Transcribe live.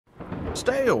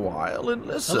Stay a while and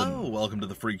listen. Hello, welcome to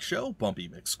the Freak Show.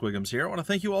 BUMPY-MCSQUIGUMS here. I want to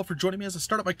thank you all for joining me as I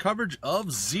start up my coverage of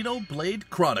Xenoblade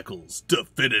Chronicles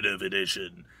Definitive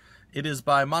Edition. It is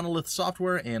by Monolith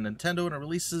Software and Nintendo, and it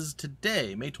releases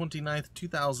today, May 29th,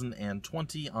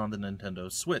 2020 on the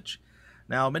Nintendo Switch.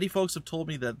 Now, many folks have told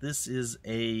me that this is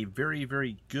a very,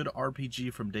 very good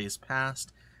RPG from days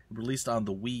past. It released on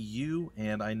the Wii U,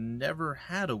 and I never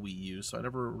had a Wii U, so I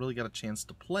never really got a chance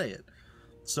to play it.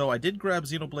 So I did grab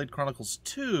Xenoblade Chronicles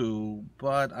 2,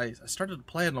 but I started to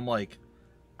play it and I'm like,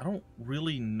 I don't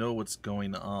really know what's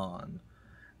going on.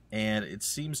 And it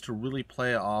seems to really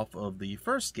play off of the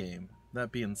first game.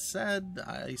 That being said,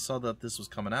 I saw that this was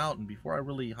coming out, and before I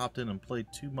really hopped in and played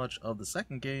too much of the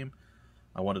second game,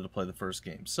 I wanted to play the first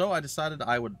game. So I decided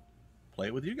I would play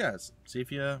it with you guys, see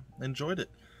if you enjoyed it.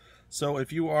 So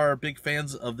if you are big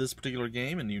fans of this particular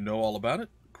game and you know all about it,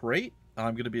 great.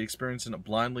 I'm going to be experiencing it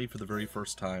blindly for the very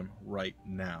first time right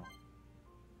now.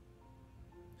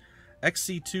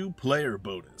 XC2 Player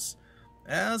Bonus.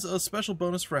 As a special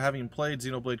bonus for having played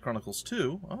Xenoblade Chronicles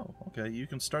 2, you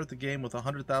can start the game with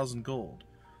 100,000 gold.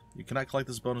 You cannot collect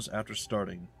this bonus after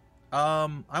starting.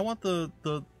 I want the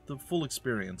full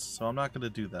experience, so I'm not going to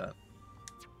do that.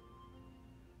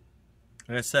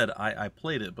 Like I said, I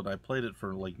played it, but I played it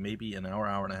for like maybe an hour,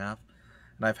 hour and a half.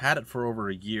 And I've had it for over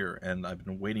a year, and I've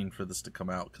been waiting for this to come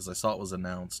out because I saw it was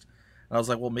announced. And I was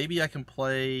like, well, maybe I can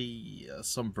play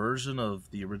some version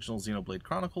of the original Xenoblade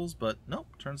Chronicles, but nope,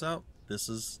 turns out this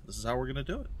is how we're going to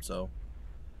do it. So,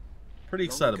 pretty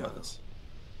excited about this.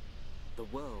 The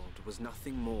world was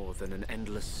nothing more than an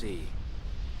endless sea,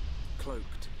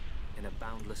 cloaked in a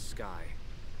boundless sky,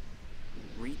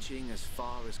 reaching as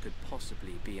far as could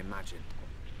possibly be imagined.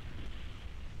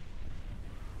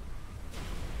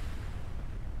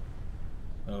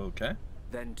 Okay.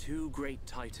 Then two great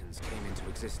titans came into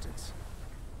existence.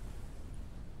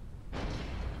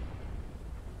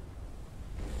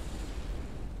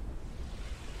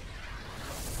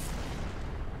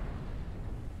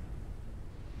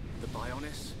 The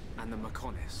Bionis and the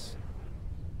Mechonis.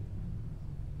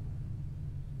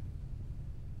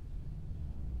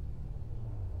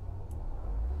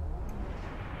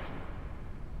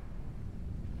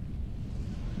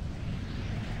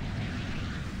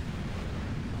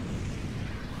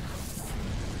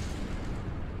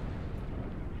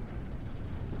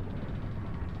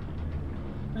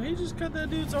 He just cut that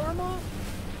dude's arm off?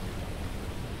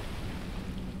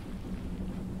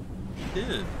 He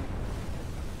did.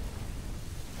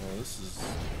 Oh, this is...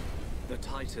 The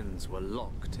Titans were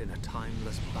locked in a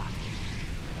timeless battle.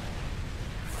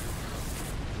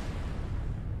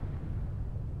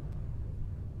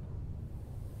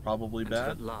 Probably bad.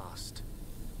 At last,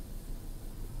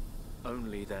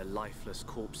 only their lifeless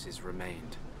corpses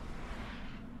remained.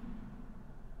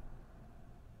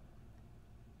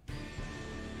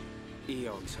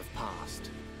 Eons have passed.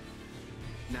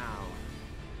 Now,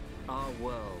 our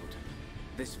world,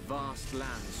 this vast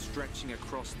land stretching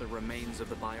across the remains of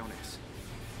the Bionis,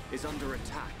 is under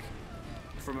attack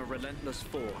from a relentless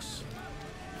force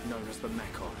known as the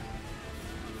Mechon.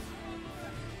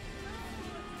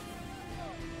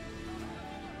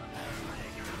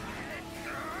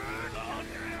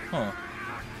 Huh.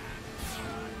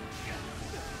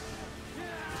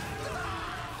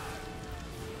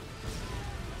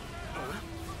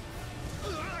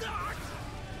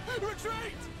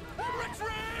 Retreat!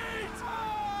 Retreat!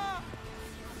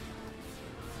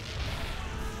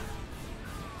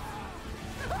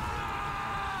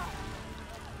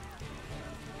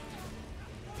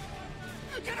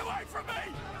 Get away from me!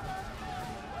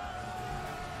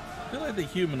 I feel like the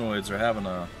humanoids are having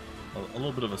a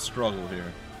little bit of a struggle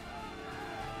here.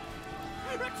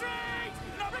 Retreat!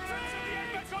 No retreat!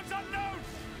 The Mechon's unknown!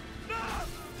 No!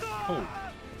 Oh.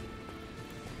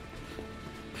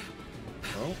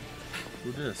 Oh,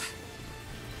 who this?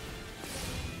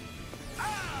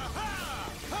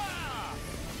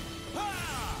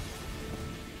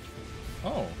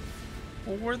 Oh.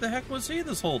 Well, where the heck was he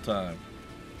this whole time?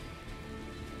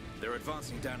 They're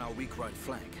advancing down our weak right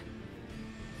flank.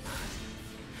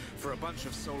 For a bunch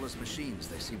of soulless machines,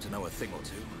 they seem to know a thing or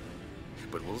two.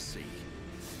 But we'll see.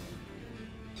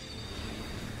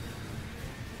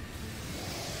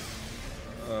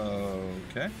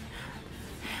 Okay.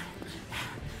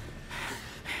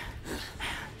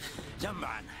 Young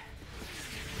man,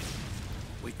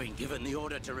 we've been given the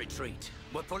order to retreat.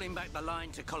 We're pulling back the line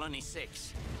to Colony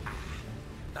 6.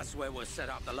 That's where we'll set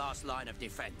up the last line of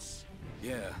defense.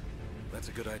 Yeah, that's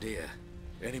a good idea.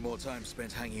 Any more time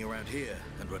spent hanging around here,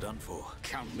 and we're done for.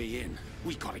 Count me in.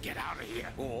 We gotta get out of here.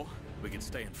 Or we can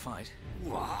stay and fight.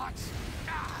 What?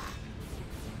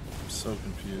 so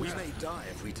confused. We may die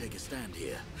if we take a stand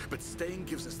here, but staying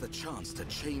gives us the chance to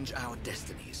change our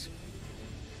destinies.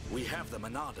 We have the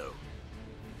Monado.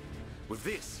 With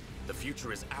this, the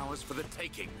future is ours for the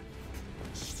taking.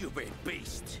 Stupid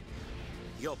beast.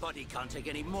 Your body can't take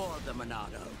any more of the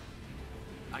Monado.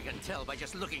 I can tell by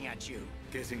just looking at you.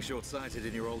 Getting short-sighted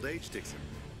in your old age, Dixon.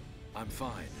 I'm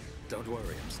fine. Don't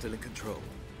worry, I'm still in control.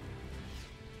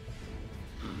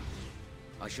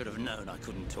 I should have known I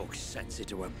couldn't talk sense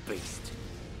into a beast.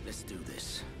 Let's do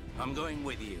this. I'm going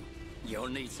with you. You'll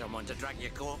need someone to drag your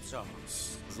corpse on.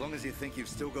 As long as you think you've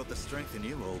still got the strength in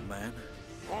you, old man.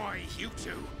 Boy, you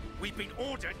two. We've been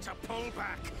ordered to pull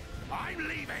back. I'm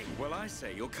leaving. Well, I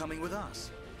say you're coming with us.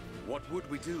 What would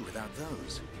we do without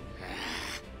those?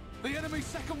 The enemy's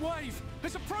second wave!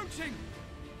 It's approaching!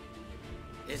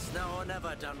 It's now or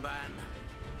never, Dunban.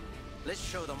 Let's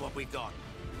show them what we've got.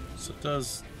 So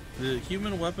does the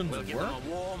human weapons We'll give work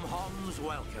them a warm Hom's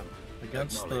welcome.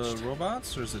 against the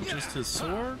robots, or is it just his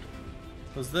sword?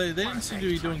 Because they didn't seem to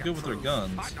be doing good with their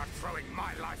guns. I'm not throwing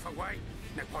my life away.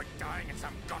 No point dying in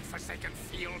some godforsaken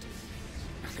field.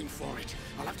 Nothing for it.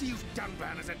 I'll have to use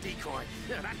Dunban as a decoy.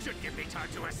 That should give me time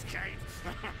to escape.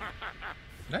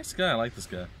 Nice guy, I like this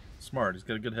guy. Smart, he's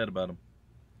got a good head about him.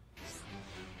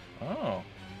 Oh.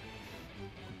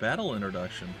 Battle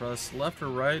introduction. Press left or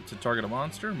right to target a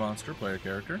monster. Monster, player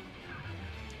character.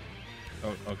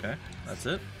 Oh, okay. That's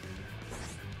it.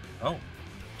 Oh.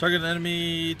 Target an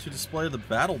enemy to display the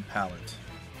battle palette.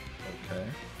 Okay.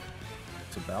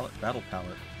 It's a battle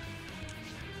palette.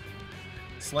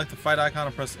 Select the fight icon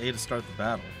and press A to start the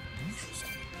battle. Interesting.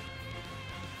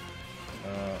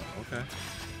 Okay.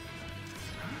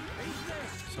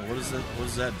 So what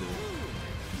does that do?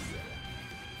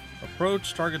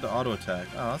 Approach target to auto attack.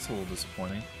 Oh, that's a little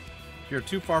disappointing. If you're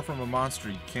too far from a monster,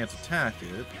 you can't attack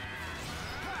it.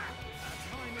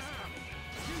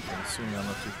 I'm assuming I'm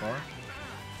not too far.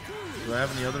 Do I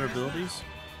have any other abilities?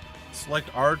 Select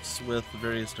arts with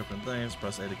various different things.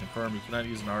 Press A to confirm. You cannot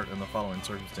use an art in the following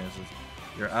circumstances.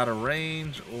 You're out of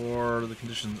range or the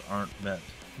conditions aren't met.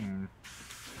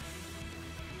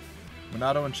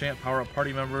 Monado enchant power up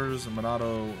party members.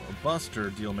 Monado Buster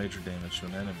deal major damage to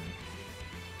an enemy.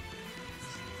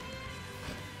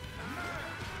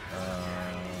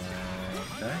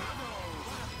 Okay.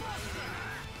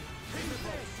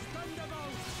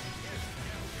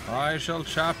 I shall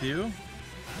chop you.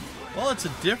 Well, it's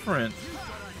a different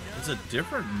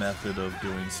method of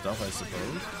doing stuff, I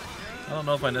suppose. I don't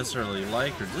know if I necessarily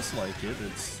like or dislike it.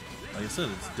 It's, like I said,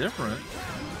 it's different.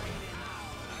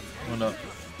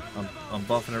 I'm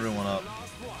buffing everyone up.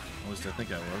 At least I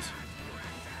think I was.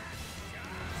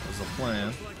 That was the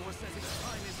plan.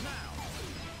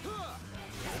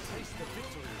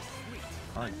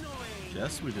 I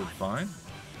guess we did fine.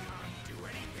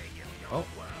 Oh.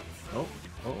 Oh.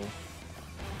 Uh-oh.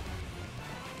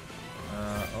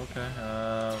 Okay.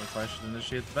 If I should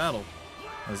initiate the battle.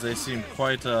 As they seem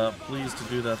quite pleased to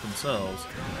do that themselves.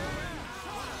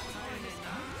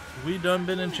 We done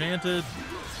been enchanted.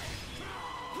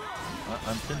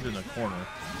 I'm pinned in a corner.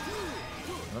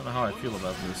 I don't know how I feel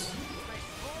about this.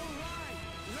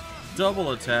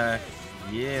 Double attack.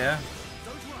 Yeah.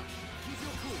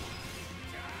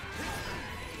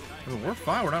 I mean, we're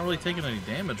fine. We're not really taking any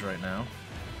damage right now.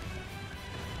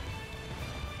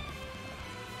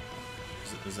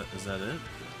 Is that it?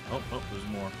 Oh, there's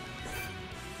more.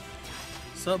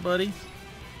 What's up, buddy?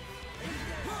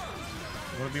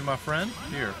 Wanna be my friend?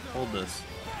 Here, hold this.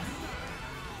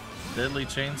 Deadly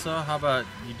chainsaw? How about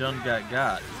you done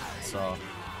got? So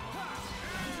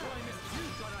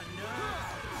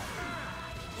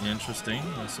interesting,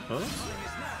 I suppose.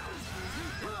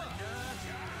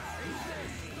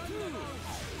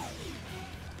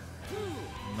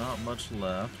 Not much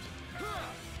left.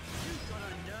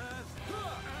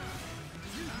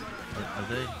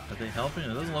 Are they helping?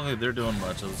 It doesn't look like they're doing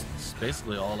much. It's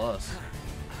basically all us.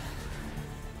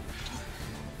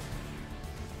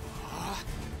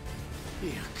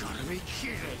 You gotta be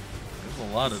kidding. There's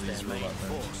a lot of these Their main robot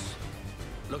things. force.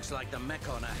 Looks like the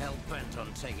Mechon are hell-bent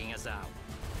on taking us out.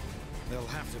 They'll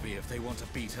have to be if they want to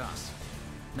beat us.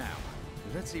 Now,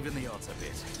 let's even the odds a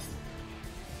bit.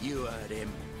 You heard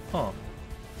him. Huh.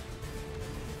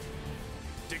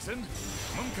 Dixon,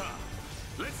 Munka,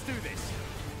 let's do this.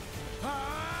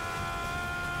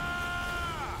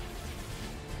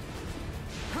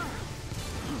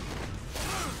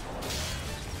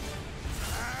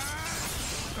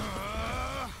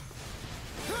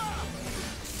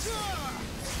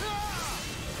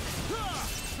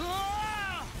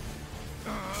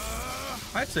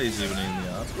 I'd say he's evening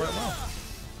the odds quite well.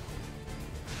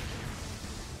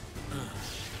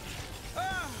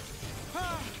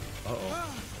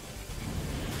 Uh-oh.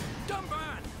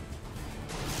 Dumban!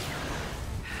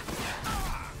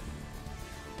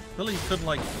 Really? You couldn't,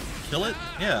 like, kill it?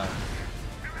 Yeah.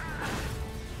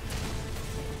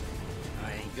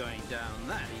 I ain't going down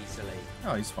that easily.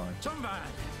 Oh, he's fine. Dumban!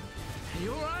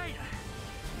 You alright?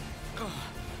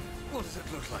 What does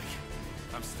it look like?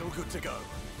 I'm still good to go.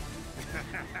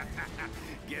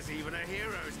 Guess even a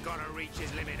hero's gotta reach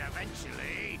his limit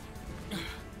eventually.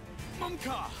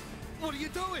 Mumka! What are you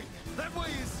doing? That way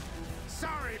is...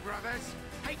 Sorry, brothers.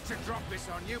 Hate to drop this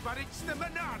on you, but it's the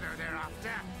Monado they're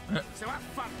after. So have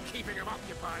fun keeping them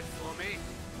occupied for me.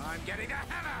 I'm getting the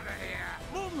hell out of here.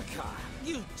 Mumka,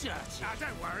 you dirty. Now,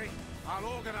 don't worry. I'll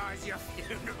organize your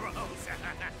funerals.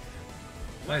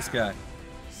 Nice guy.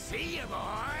 See you,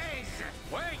 boys.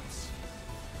 Wait!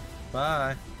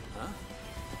 Bye. Huh?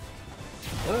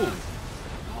 Oh.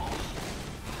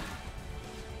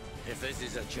 If this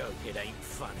is a joke, it ain't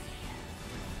funny.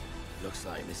 Looks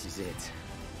like this is it.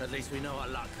 At least we know our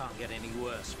luck can't get any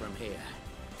worse from here.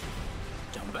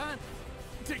 Dumban?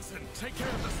 Dixon, take care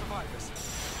of the survivors.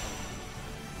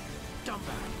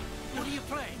 Dumban, what are you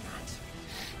playing at?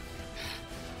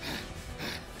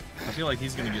 I feel like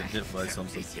he's gonna get hit by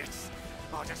something. Idiots.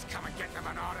 I'll just come and get the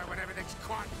Monado when everything's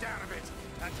quieted down a bit.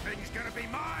 That thing's gonna be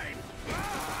mine!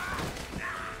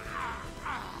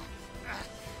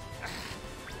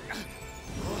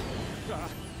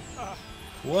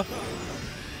 What?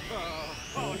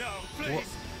 Oh no, please!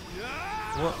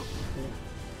 What?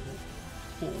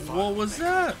 What was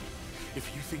that?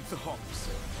 If you think the Homs,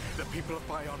 the people of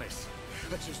Bionis,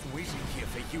 are just waiting here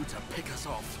for you to pick us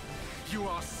off, you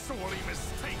are sorely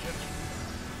mistaken.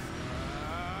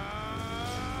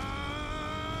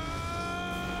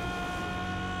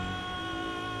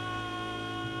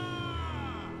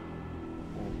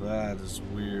 Well, that is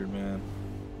weird, man.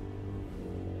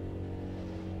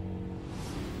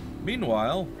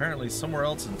 Meanwhile, apparently somewhere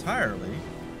else entirely,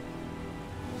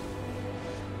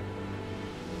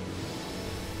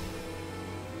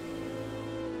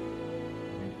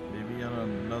 maybe on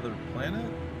another planet,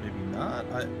 maybe not.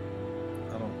 I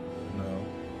don't know.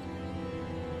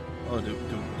 Oh,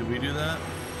 do we do that?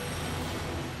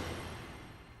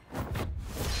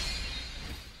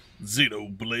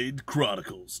 Xenoblade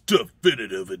Chronicles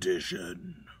Definitive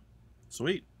Edition.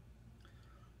 Sweet.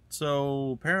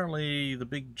 So apparently the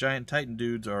big giant Titan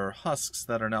dudes are husks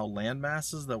that are now land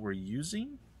masses that we're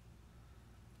using.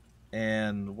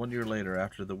 And 1 year later,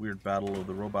 after the weird battle of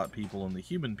the robot people and the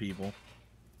human people.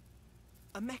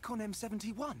 A mech on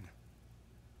M71.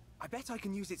 I bet I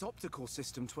can use its optical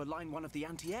system to align one of the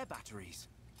anti-air batteries.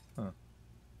 Huh.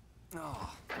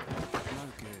 Oh, no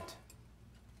good.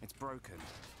 It's broken.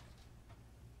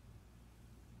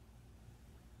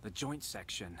 The joint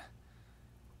section.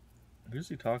 Who's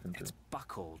he talking to? It's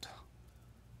buckled.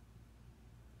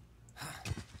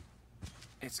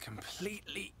 It's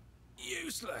completely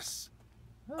useless.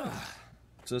 Oh.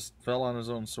 Just fell on his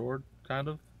own sword, kind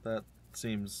of. That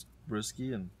seems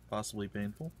risky and possibly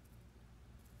painful.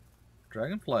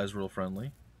 Dragonfly is real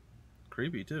friendly.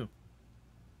 Creepy, too.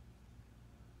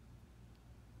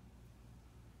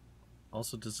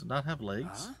 Also, does it not have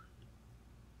legs? Huh?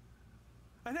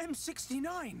 An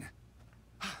M69!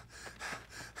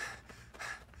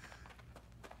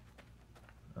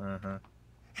 Uh-huh.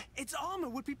 Its armor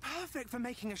would be perfect for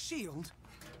making a shield.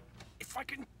 If I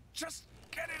can just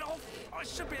get it off, I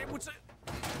should be able to...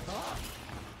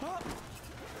 Well,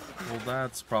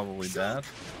 that's probably bad.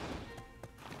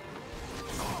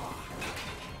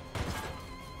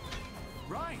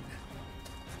 Ryan!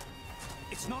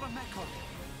 It's not a mechon.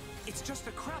 It's just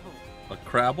a crabble. A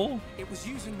crabble? It was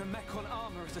using the mechon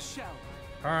armor as a shell.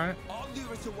 Alright. I'll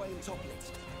lure it away and topple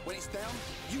it. When it's down,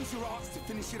 use your arts to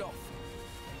finish it off.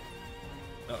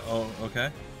 Oh,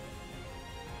 okay.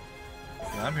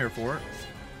 Yeah, I'm here for it.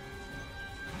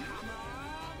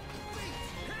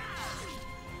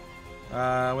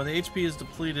 When the HP is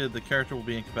depleted, the character will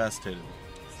be incapacitated.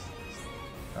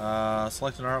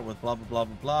 Select an art with blah blah blah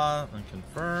blah blah and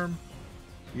confirm.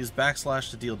 Use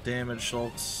backslash to deal damage.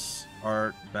 Schultz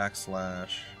art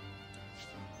backslash.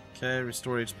 Okay,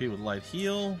 restore HP with light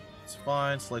heal. It's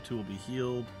fine. Select who will be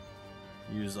healed.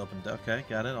 Use up and down. Okay,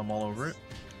 got it. I'm all over it.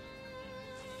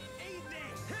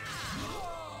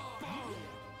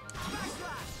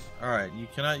 Alright, you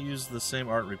cannot use the same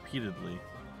art repeatedly.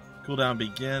 Cooldown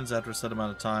begins after a set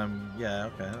amount of time. Yeah,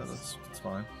 okay, that's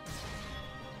fine.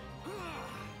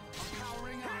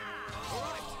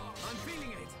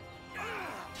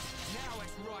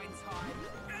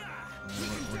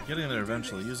 We're getting there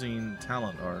eventually, using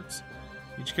talent arts.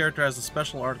 Each character has a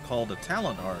special art called a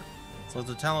talent art. Select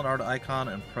the talent art icon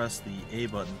and press the A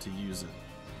button to use it.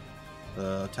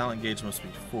 The talent gauge must be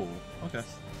full. Okay.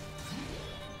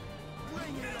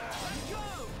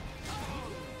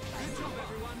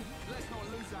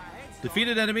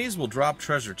 Defeated enemies will drop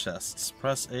treasure chests.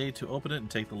 Press A to open it and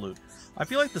take the loot. I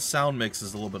feel like the sound mix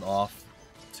is a little bit off,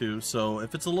 too, so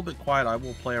if it's a little bit quiet, I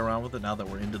will play around with it now that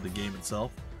we're into the game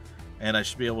itself. And I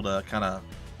should be able to kind of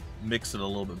mix it a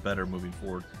little bit better moving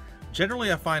forward.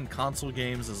 Generally, I find console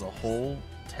games as a whole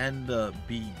tend to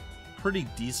be pretty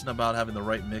decent about having the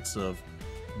right mix of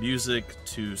music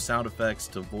to sound effects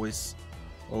to voice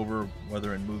over,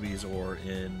 whether in movies or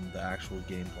in the actual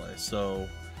gameplay. So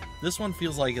this one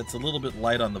feels like it's a little bit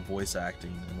light on the voice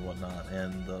acting and whatnot,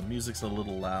 and the music's a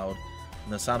little loud,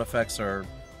 and the sound effects are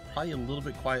probably a little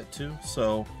bit quiet too.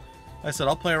 So like I said,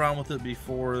 I'll play around with it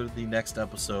before the next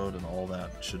episode, and all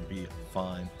that should be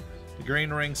fine. The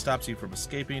green ring stops you from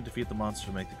escaping. Defeat the monster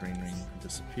to make the green ring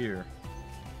disappear.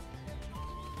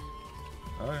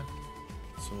 Okay.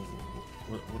 So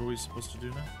what are we supposed to do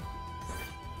now?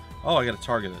 Oh, I gotta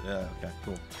target it. Yeah, okay,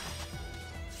 cool.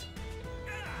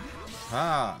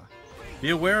 Ah!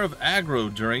 Be aware of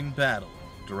aggro during battle.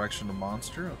 Direction of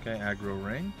monster. Okay, aggro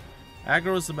ring.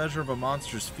 Aggro is the measure of a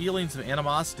monster's feelings of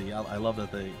animosity. I love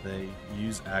that they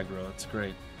use aggro. It's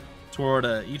great. Toward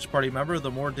each party member,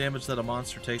 the more damage that a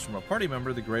monster takes from a party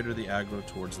member, the greater the aggro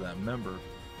towards that member.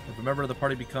 If a member of the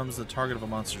party becomes the target of a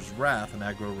monster's wrath, an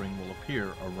aggro ring will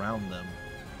appear around them.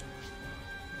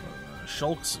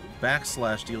 Shulk's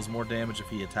backslash deals more damage if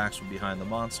he attacks from behind the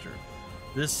monster.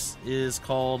 This is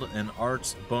called an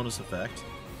arts bonus effect.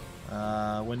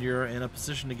 When you're in a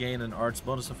position to gain an arts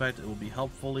bonus effect, it will be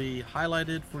helpfully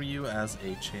highlighted for you as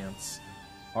a chance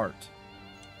art.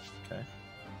 Okay.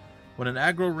 When an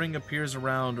aggro ring appears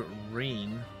around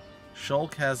Reen,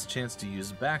 Shulk has a chance to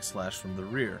use backslash from the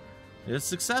rear. If it's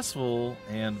successful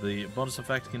and the bonus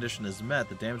effect condition is met,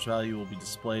 the damage value will be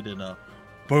displayed in a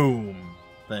boom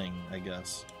thing, I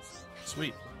guess.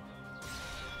 Sweet.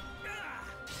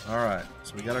 Alright,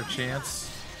 so we got our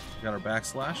chance. We got our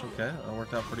backslash. Okay, that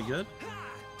worked out pretty good.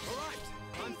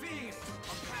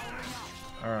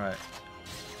 Alright.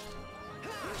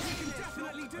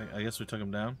 I guess we took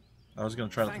him down. I was going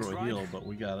to try to throw a heal, but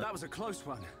we got it. That was a close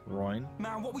one. Roin.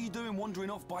 Man, what were you doing wandering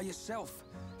off by yourself?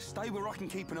 Stay where I can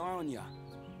keep an eye on you.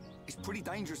 It's pretty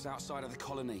dangerous outside of the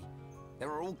colony. There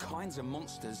are all kinds of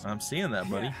monsters. I'm seeing that,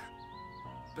 buddy. Yeah.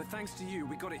 But thanks to you,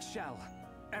 we got its shell.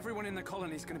 Everyone in the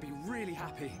colony is going to be really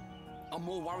happy. I'm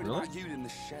more worried Really? about you than the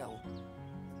shell.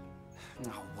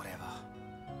 Oh, whatever.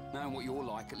 Knowing what you're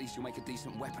like, at least you'll make a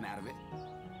decent weapon out of it.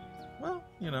 Well,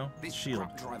 you know, This shield.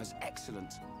 truck driver's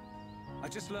excellent. I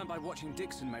just learned by watching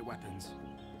Dixon make weapons.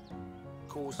 Of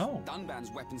course, Oh. Dunban's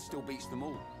weapon still beats them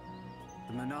all.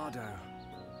 The Monado.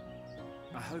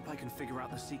 I hope I can figure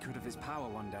out the secret of his power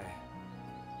one day.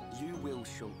 You will,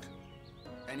 Shulk.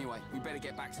 Anyway, we better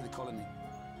get back to the colony.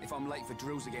 If I'm late for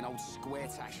drills again, old Square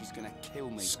Tash is gonna kill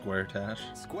me. Square Tash.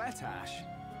 Squaretash?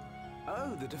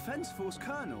 Oh, the Defense Force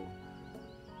Colonel.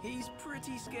 He's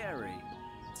pretty scary.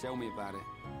 Tell me about it.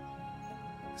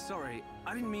 Sorry,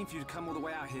 I didn't mean for you to come all the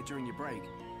way out here during your break.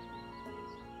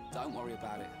 Don't worry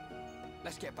about it.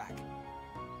 Let's get back.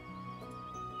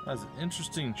 That's an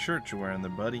interesting shirt you're wearing there,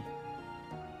 buddy.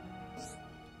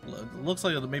 Looks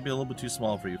like it may be a little bit too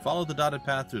small for you. Follow the dotted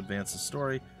path to advance the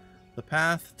story. The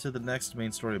path to the next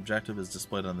main story objective is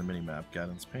displayed on the minimap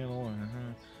guidance panel.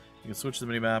 You can switch the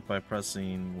minimap by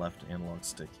pressing left analog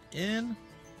stick in.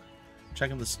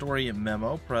 Checking the story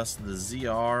memo, press the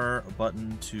ZR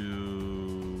button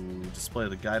to display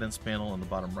the guidance panel in the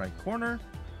bottom right corner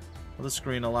of the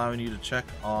screen, allowing you to check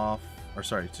the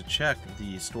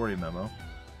story memo.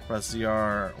 Press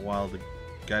ZR while the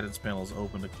guidance panel is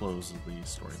open to close the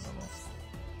story memo.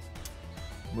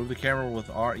 Move the camera with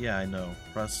R. Yeah, I know.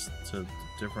 Press to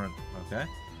different. Okay.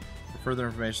 For further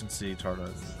information, see Tartar.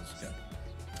 Okay.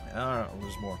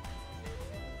 There's more.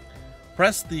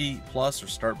 Press the plus or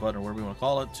start button, or whatever you want to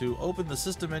call it, to open the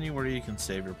system menu where you can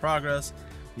save your progress.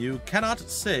 You cannot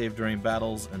save during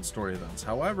battles and story events.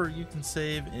 However, you can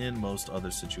save in most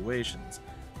other situations.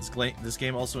 This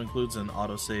game also includes an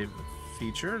autosave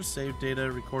feature. Save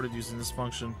data recorded using this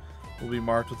function will be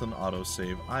marked with an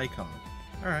autosave icon.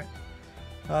 Alright.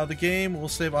 The game will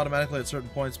save automatically at certain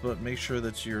points, but make sure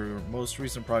that your most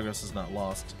recent progress is not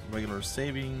lost. Regular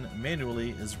saving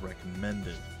manually is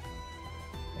recommended.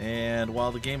 And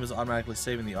while the game is automatically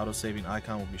saving, the auto-saving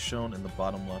icon will be shown in the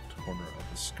bottom left corner of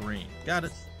the screen. Got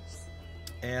it.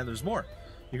 And there's more.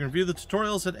 You can review the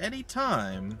tutorials at any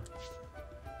time.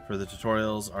 Further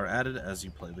tutorials are added as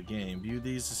you play the game. View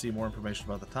these to see more information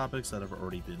about the topics that have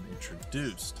already been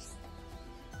introduced.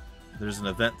 There's an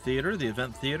event theater. The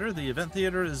event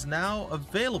theater is now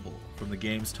available from the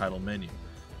game's title menu.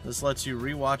 This lets you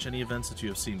rewatch any events that you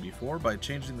have seen before. By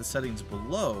changing the settings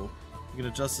below, you can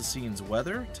adjust the scene's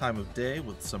weather, time of day,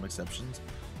 with some exceptions,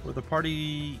 or the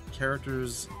party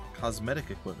character's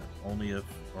cosmetic equipment, only if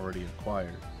already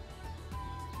acquired.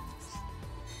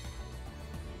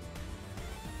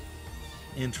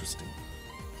 Interesting.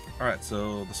 Alright,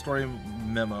 so the story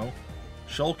memo.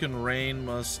 Shulk and Rain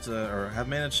must have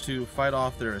managed to fight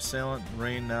off their assailant.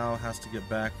 Rain now has to get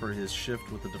back for his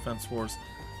shift with the defense force,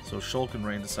 so Shulk and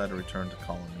Rain decide to return to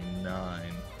Colony 9.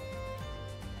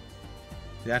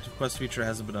 The active quest feature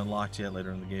hasn't been unlocked yet.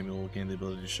 Later in the game, you will gain the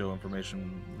ability to show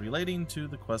information relating to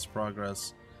the quest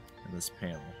progress in this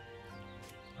panel.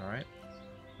 Alright.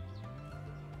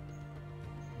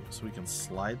 So we can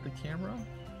slide the camera?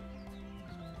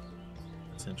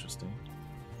 That's interesting.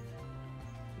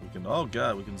 We can, oh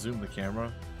god, we can zoom the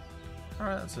camera.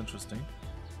 Alright, that's interesting.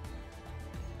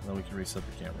 And then we can reset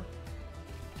the camera.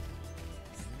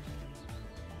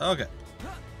 Okay.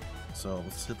 So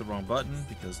let's hit the wrong button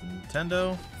because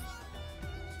Nintendo.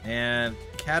 And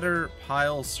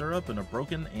Caterpillar syrup and a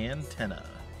broken antenna.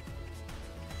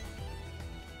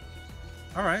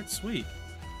 Alright, sweet.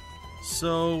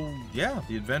 So, yeah,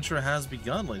 the adventure has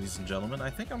begun, ladies and gentlemen. I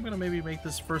think I'm going to maybe make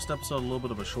this first episode a little bit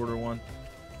of a shorter one.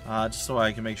 Just so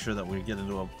I can make sure that we get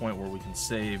into a point where we can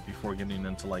save before getting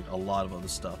into, like, a lot of other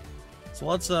stuff. So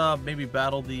let's maybe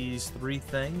battle these 3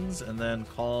 things and then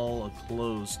call a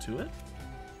close to it.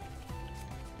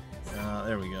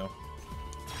 There we go.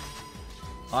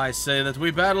 I say that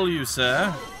we battle you,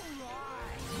 sir.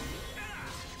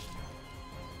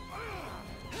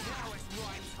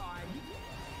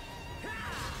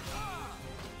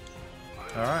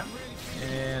 Alright,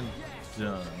 and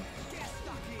done.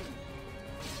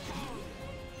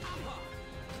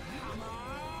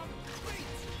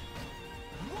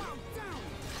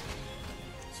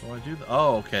 So I do the,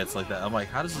 oh, okay, it's like that. I'm like,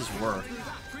 how does this work?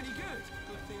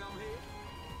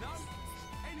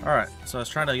 Alright, so I was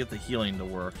trying to get the healing to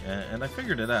work, and I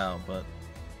figured it out, but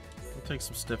we'll take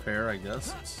some stiff hair, I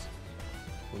guess. It's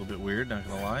a little bit weird, not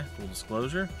gonna lie. Full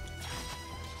disclosure.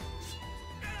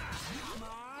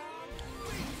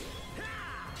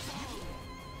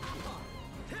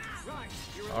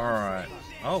 Alright.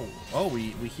 Oh,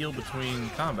 we heal between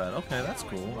combat. Okay, that's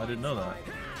cool. I didn't know that.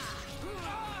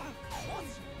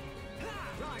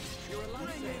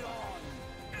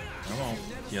 Come on,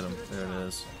 get him. There it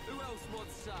is.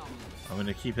 I'm going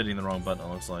to keep hitting the wrong button, it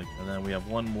looks like. And then we have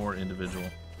one more individual.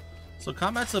 So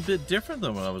combat's a bit different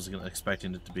than what I was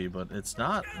expecting it to be, but it's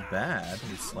not bad.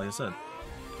 It's, like I said,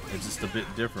 it's just a bit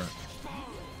different.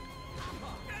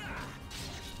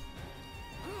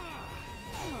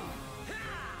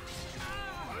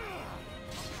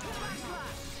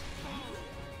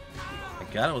 I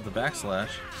got it with the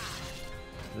backslash.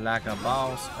 Like a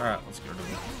boss. Alright, let's get rid of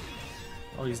him.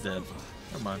 Oh, he's dead.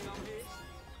 Never mind.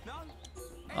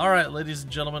 Alright, ladies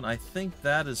and gentlemen, I think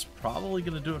that is probably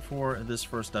going to do it for this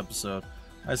first episode.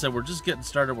 Like I said, we're just getting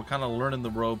started. We're kind of learning the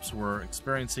ropes. We're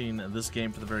experiencing this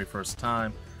game for the very first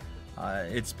time.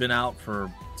 It's been out for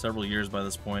several years by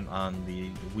this point on the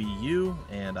Wii U,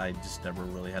 and I just never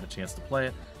really had a chance to play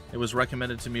it. It was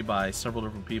recommended to me by several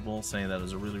different people, saying that it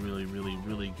was a really, really, really,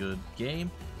 really good game.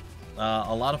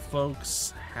 A lot of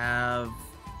folks have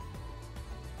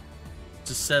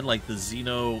just said like the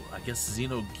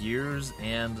Xenogears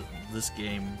and this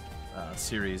game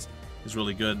series is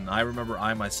really good, and I remember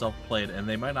I myself played, and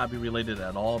they might not be related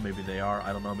at all. Maybe they are.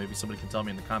 I don't know. Maybe somebody can tell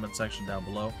me in the comment section down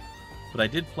below. But I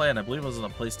did play, and I believe it was on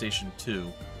a PlayStation 2.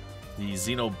 The the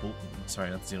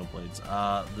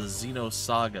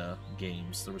Xenosaga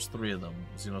games. There was 3 of them.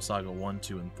 Xenosaga 1,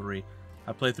 2, and 3.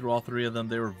 I played through all 3 of them.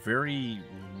 They were very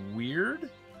weird,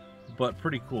 but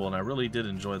pretty cool, and I really did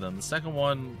enjoy them. The second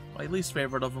one, my least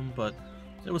favorite of them, but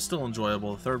it was still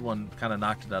enjoyable. The third one kind of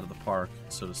knocked it out of the park,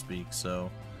 so to speak. So,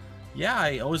 yeah,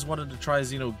 I always wanted to try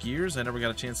Xenogears. I never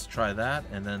got a chance to try that,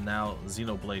 and then now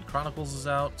Xenoblade Chronicles is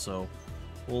out, so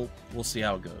we'll see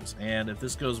how it goes. And if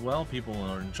this goes well, people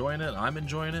are enjoying it, I'm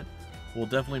enjoying it, we'll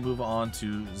definitely move on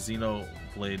to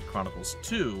Xenoblade Chronicles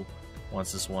 2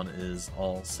 once this one is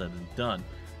all said and done.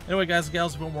 Anyway, guys and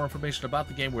gals, if you want more information about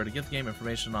the game, where to get the game,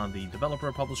 information on the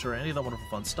developer, publisher, any of that wonderful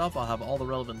fun stuff, I'll have all the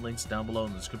relevant links down below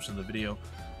in the description of the video,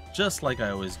 just like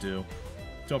I always do.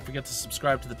 Don't forget to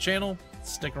subscribe to the channel,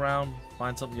 stick around,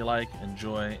 find something you like,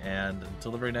 enjoy, and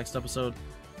until the very next episode,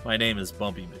 my name is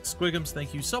BUMPY-MCSQUIGUMS.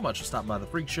 Thank you so much for stopping by the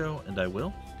Freak Show, and I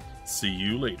will see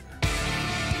you later.